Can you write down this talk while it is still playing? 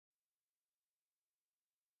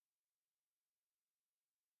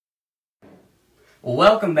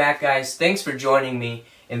Welcome back, guys. Thanks for joining me.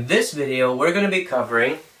 In this video, we're going to be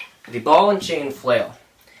covering the ball and chain flail.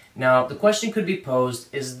 Now, the question could be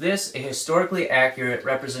posed, is this a historically accurate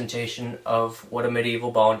representation of what a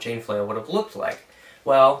medieval ball and chain flail would have looked like?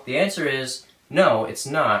 Well, the answer is no, it's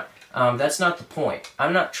not. That's not the point.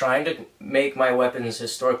 I'm not trying to make my weapons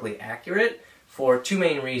historically accurate for two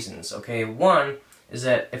main reasons, okay? One is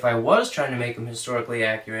that if I was trying to make them historically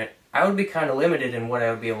accurate, I would be kind of limited in what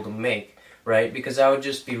I would be able to make, right? Because I would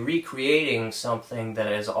just be recreating something that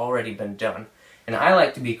has already been done. And I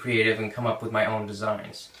like to be creative and come up with my own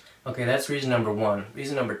designs. Okay, that's reason number one.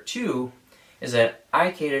 Reason number two is that I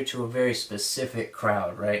cater to a very specific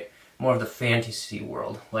crowd, right? More of the fantasy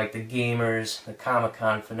world, like the gamers, the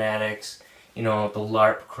Comic-Con fanatics, you know, the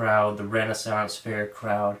LARP crowd, the Renaissance Fair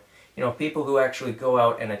crowd, you know, people who actually go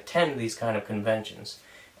out and attend these kind of conventions.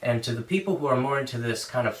 And to the people who are more into this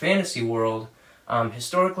kind of fantasy world,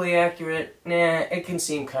 historically accurate, nah, it can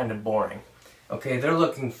seem kind of boring. Okay, they're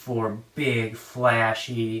looking for big,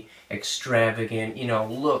 flashy, extravagant, you know,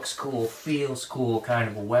 looks cool, feels cool kind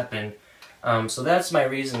of a weapon. So that's my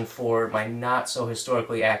reason for my not so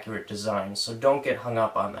historically accurate design, so don't get hung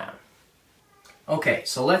up on that. Okay,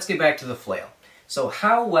 so let's get back to the flail. So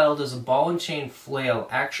how well does a ball and chain flail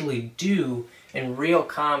actually do in real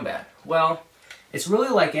combat? Well, it's really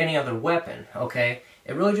like any other weapon, okay?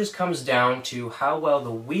 It really just comes down to how well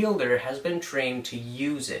the wielder has been trained to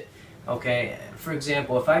use it. Okay, for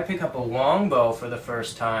example, if I pick up a longbow for the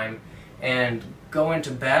first time and go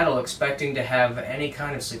into battle expecting to have any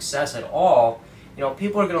kind of success at all, you know,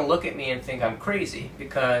 people are going to look at me and think I'm crazy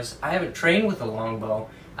because I haven't trained with a longbow,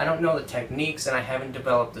 I don't know the techniques, and I haven't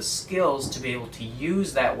developed the skills to be able to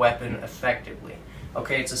use that weapon effectively.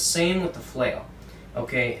 Okay, it's the same with the flail.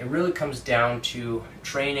 Okay, it really comes down to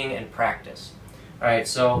training and practice. Alright,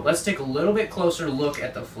 so let's take a little bit closer look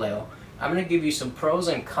at the flail. I'm going to give you some pros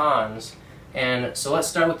and cons, and so let's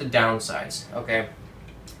start with the downsides, okay?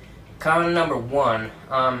 Con number one,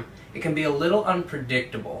 it can be a little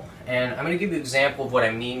unpredictable, and I'm going to give you an example of what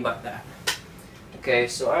I mean by that. Okay,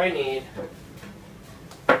 so I need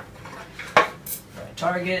my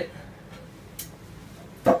target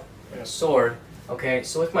and a sword. Okay,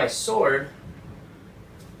 so with my sword,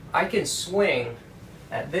 I can swing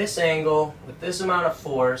at this angle, with this amount of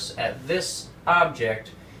force, at this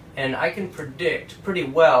object, and I can predict pretty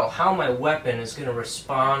well how my weapon is going to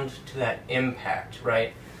respond to that impact,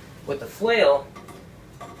 right? With the flail,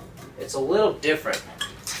 it's a little different.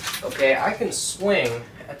 Okay, I can swing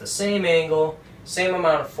at the same angle, same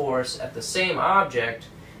amount of force, at the same object,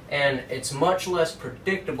 and it's much less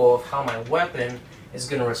predictable of how my weapon is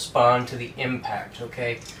going to respond to the impact,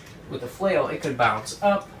 okay? With the flail, it could bounce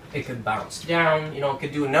up, it could bounce down, you know, it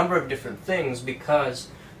could do a number of different things because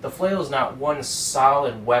the flail is not one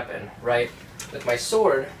solid weapon, right? With my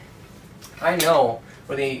sword, I know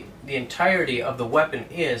where the entirety of the weapon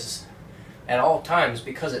is at all times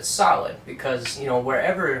because it's solid, because, you know,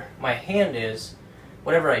 wherever my hand is,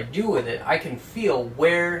 whatever I do with it, I can feel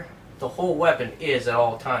where the whole weapon is at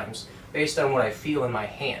all times based on what I feel in my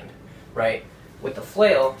hand, right? With the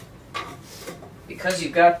flail, because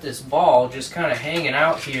you've got this ball just kind of hanging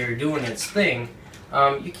out here doing its thing,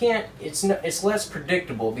 you can't, it's less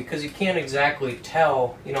predictable because you can't exactly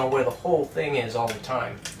tell, you know, where the whole thing is all the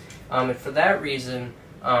time. And for that reason,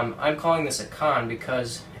 I'm calling this a con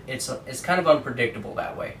because it's kind of unpredictable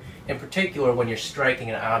that way. In particular, when you're striking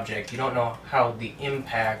an object, you don't know how the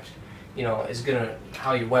impact, you know,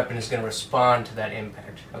 how your weapon is gonna respond to that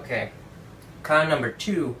impact. Okay. Con number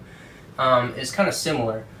two is kind of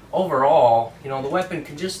similar. Overall, you know, the weapon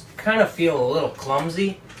can just kind of feel a little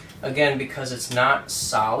clumsy, again, because it's not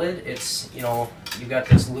solid. It's, you know, you've got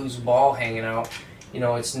this loose ball hanging out. You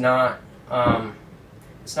know, it's not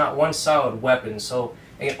one solid weapon. So,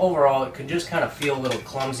 again, overall, it can just kind of feel a little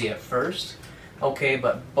clumsy at first. Okay,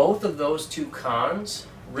 but both of those two cons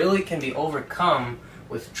really can be overcome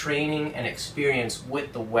with training and experience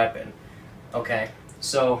with the weapon. Okay,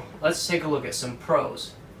 so let's take a look at some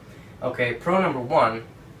pros. Okay, pro number one.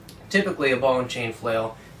 Typically a ball and chain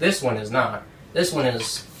flail. This one is not. This one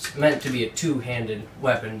is meant to be a two-handed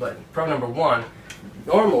weapon, but pro number one,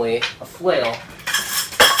 normally a flail,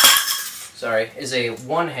 is a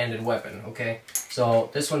one-handed weapon, okay? So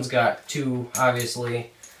this one's got two,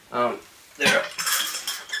 obviously. There,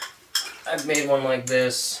 I've made one like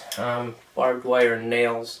this, barbed wire and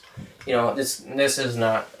nails. You know, this is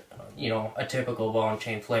not, you know, a typical ball and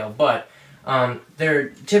chain flail, but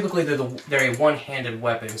they're a one-handed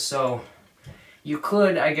weapon, so you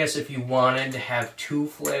could, I guess, if you wanted to have two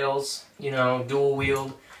flails, you know, dual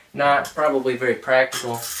wield, not probably very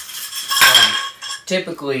practical.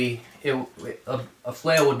 Typically, a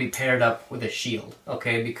flail would be paired up with a shield,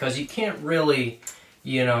 okay? Because you can't really,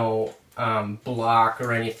 you know, block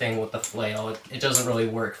or anything with the flail. It doesn't really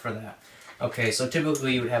work for that. Okay, so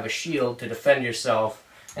typically you would have a shield to defend yourself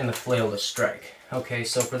and the flail to strike. Okay,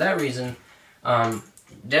 so for that reason,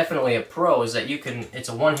 definitely a pro is that you can, it's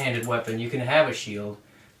a one-handed weapon, you can have a shield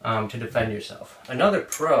to defend yourself. Another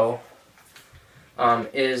pro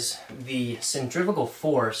is the centrifugal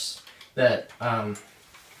force that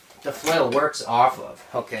the flail works off of.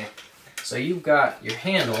 Okay, so you've got your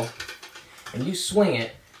handle and you swing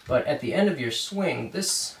it, but at the end of your swing,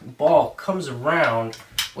 this ball comes around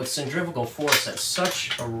with centrifugal force at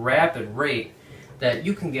such a rapid rate that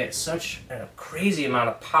you can get such a crazy amount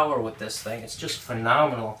of power with this thing. It's just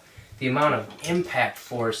phenomenal, the amount of impact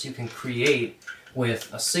force you can create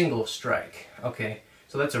with a single strike. Okay,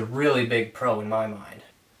 so that's a really big pro in my mind.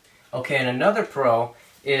 Okay, and another pro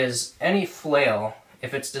is any flail,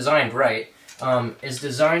 if it's designed right, is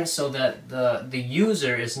designed so that the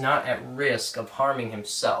user is not at risk of harming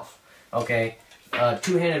himself. Okay,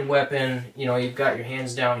 two-handed weapon, you know, you've got your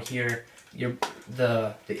hands down here.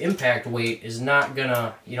 The impact weight is not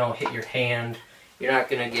gonna, you know, hit your hand. You're not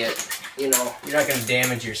gonna get, you know, you're not gonna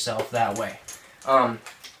damage yourself that way.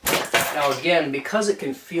 Now again, because it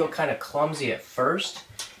can feel kind of clumsy at first,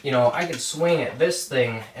 you know, I could swing at this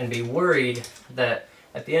thing and be worried that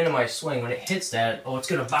at the end of my swing, when it hits that, oh, it's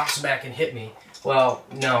gonna bounce back and hit me. Well,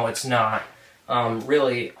 no, it's not.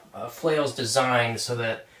 Really, a flail's designed so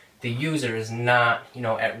that the user is not, you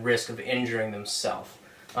know, at risk of injuring themselves.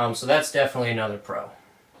 So that's definitely another pro.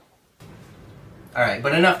 Alright,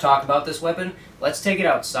 but enough talk about this weapon. Let's take it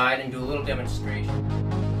outside and do a little demonstration.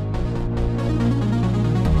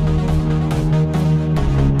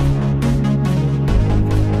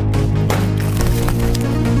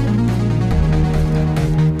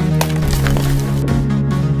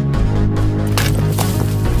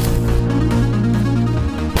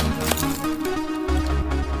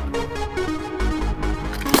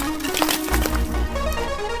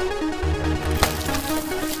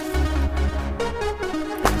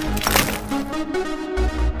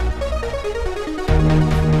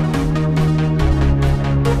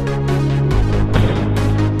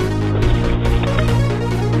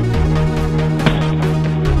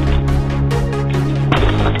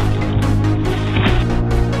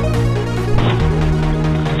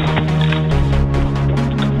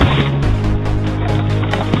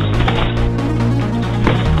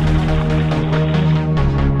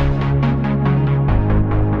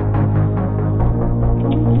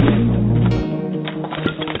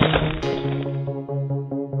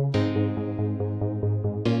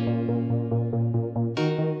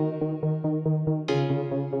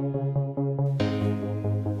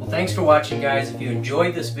 Thanks for watching, guys. If you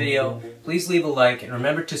enjoyed this video, please leave a like and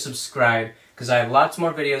remember to subscribe because I have lots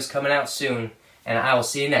more videos coming out soon, and I will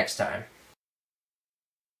see you next time.